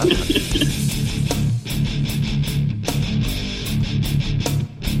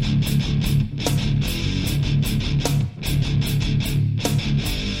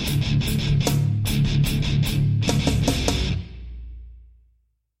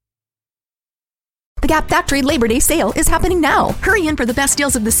 The Gap Factory Labor Day sale is happening now. Hurry in for the best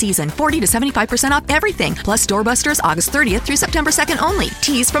deals of the season, 40 to 75% off everything, plus doorbusters August 30th through September 2nd only.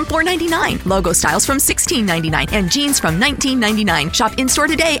 Tees from $4.99, logo styles from $16.99, and jeans from $19.99. Shop in-store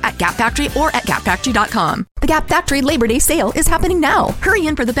today at Gap Factory or at gapfactory.com. The Gap Factory Labor Day sale is happening now. Hurry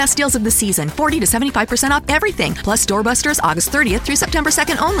in for the best deals of the season, 40 to 75% off everything, plus doorbusters August 30th through September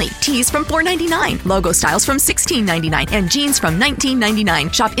 2nd only. Tees from $4.99, logo styles from $16.99, and jeans from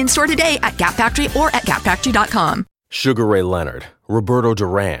 $19.99. Shop in-store today at Gap Factory or at gapfactory.com. Sugar Ray Leonard, Roberto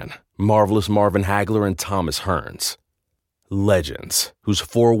Duran, Marvelous Marvin Hagler, and Thomas Hearns. Legends, whose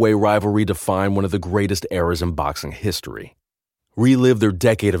four-way rivalry defined one of the greatest eras in boxing history. Relive their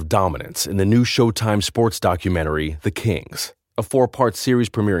decade of dominance in the new Showtime sports documentary, The Kings, a 4-part series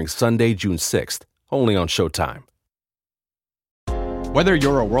premiering Sunday, June 6th, only on Showtime. Whether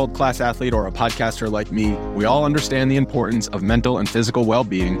you're a world-class athlete or a podcaster like me, we all understand the importance of mental and physical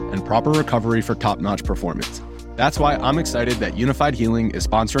well-being and proper recovery for top-notch performance. That's why I'm excited that Unified Healing is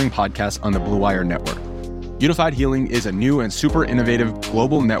sponsoring podcasts on the Blue Wire Network. Unified Healing is a new and super innovative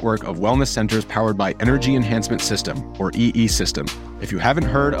global network of wellness centers powered by Energy Enhancement System, or EE System. If you haven't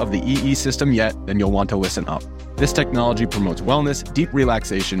heard of the EE System yet, then you'll want to listen up. This technology promotes wellness, deep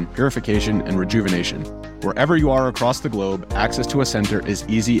relaxation, purification, and rejuvenation. Wherever you are across the globe, access to a center is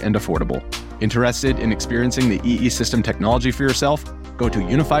easy and affordable. Interested in experiencing the EE System technology for yourself? Go to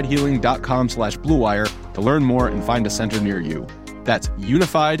unifiedhealing.com/bluewire to learn more and find a center near you. That's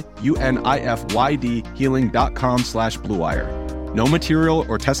unified, UNIFYD, healing.com/bluewire. No material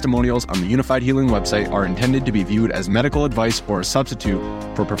or testimonials on the Unified Healing website are intended to be viewed as medical advice or a substitute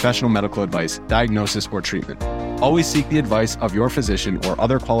for professional medical advice, diagnosis, or treatment. Always seek the advice of your physician or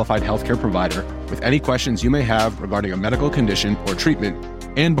other qualified healthcare provider with any questions you may have regarding a medical condition or treatment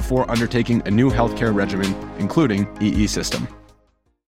and before undertaking a new healthcare regimen, including EE System.